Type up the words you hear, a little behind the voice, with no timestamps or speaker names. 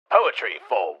Poetry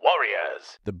for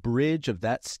Warriors. The bridge of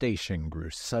that station grew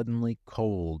suddenly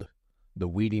cold. The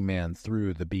weedy man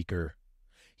threw the beaker.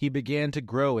 He began to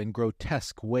grow in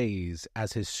grotesque ways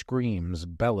as his screams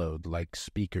bellowed like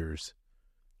speakers.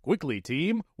 Quickly,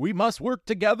 team, we must work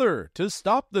together to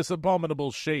stop this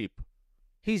abominable shape.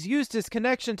 He's used his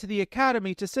connection to the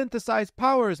Academy to synthesize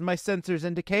powers, my sensors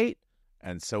indicate.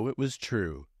 And so it was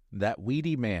true. That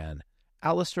weedy man,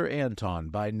 Allister Anton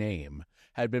by name,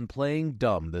 had been playing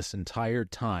dumb this entire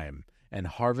time and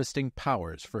harvesting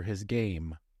powers for his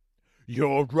game.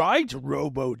 You're right,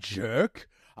 Robo-Jerk.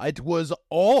 It was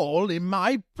all in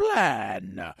my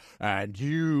plan, and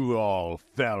you all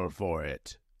fell for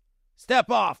it. Step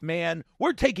off, man.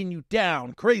 We're taking you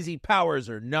down, crazy powers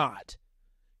or not.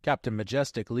 Captain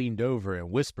Majestic leaned over and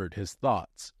whispered his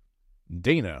thoughts.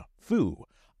 Dana, Foo,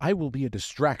 I will be a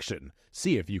distraction.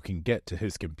 See if you can get to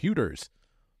his computers.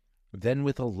 Then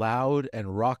with a loud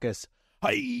and raucous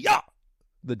 "Hi-ya!"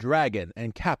 the dragon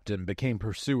and Captain became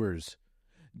pursuers.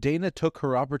 Dana took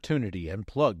her opportunity and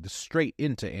plugged straight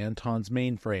into Anton's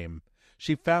mainframe.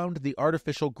 She found the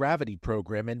artificial gravity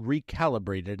program and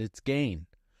recalibrated its gain.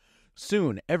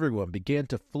 Soon everyone began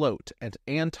to float, and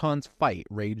Anton's fight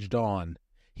raged on.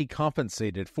 He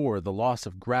compensated for the loss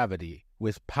of gravity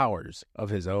with powers of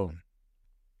his own.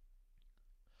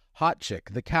 Hot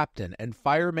Chick, the captain, and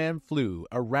Fireman flew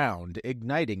around,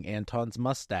 igniting Anton's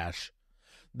mustache.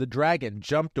 The dragon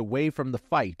jumped away from the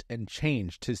fight and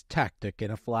changed his tactic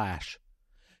in a flash.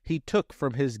 He took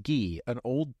from his gi an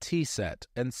old tea set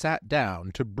and sat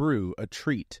down to brew a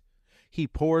treat. He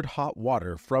poured hot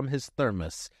water from his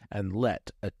thermos and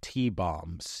let a tea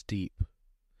bomb steep.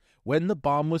 When the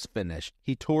bomb was finished,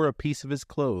 he tore a piece of his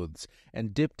clothes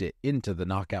and dipped it into the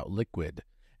knockout liquid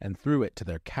and threw it to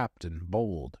their captain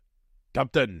bold.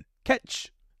 "Captain,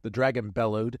 catch!" the dragon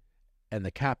bellowed, and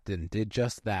the captain did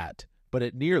just that, but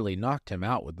it nearly knocked him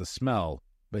out with the smell,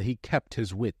 but he kept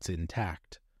his wits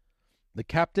intact. The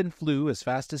captain flew as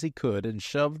fast as he could and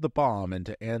shoved the bomb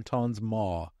into Anton's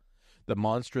maw. The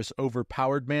monstrous,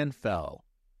 overpowered man fell.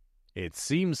 "It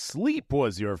seems sleep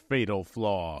was your fatal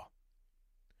flaw."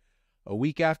 A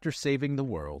week after saving the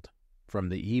world from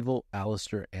the evil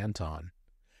Allister Anton,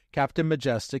 Captain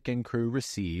Majestic and crew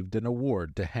received an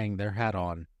award to hang their hat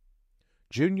on.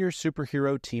 Junior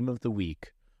Superhero Team of the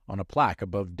Week on a plaque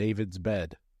above David's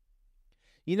bed.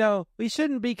 "You know, we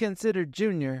shouldn't be considered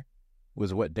junior,"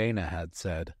 was what Dana had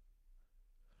said.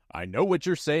 "I know what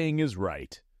you're saying is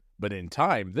right, but in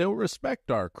time they'll respect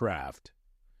our craft."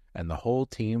 And the whole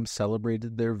team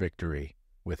celebrated their victory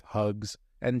with hugs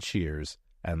and cheers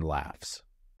and laughs.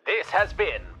 This has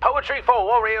been Poetry for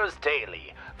Warriors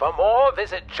Daily. For more,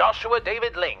 visit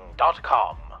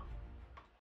joshuadavidling.com.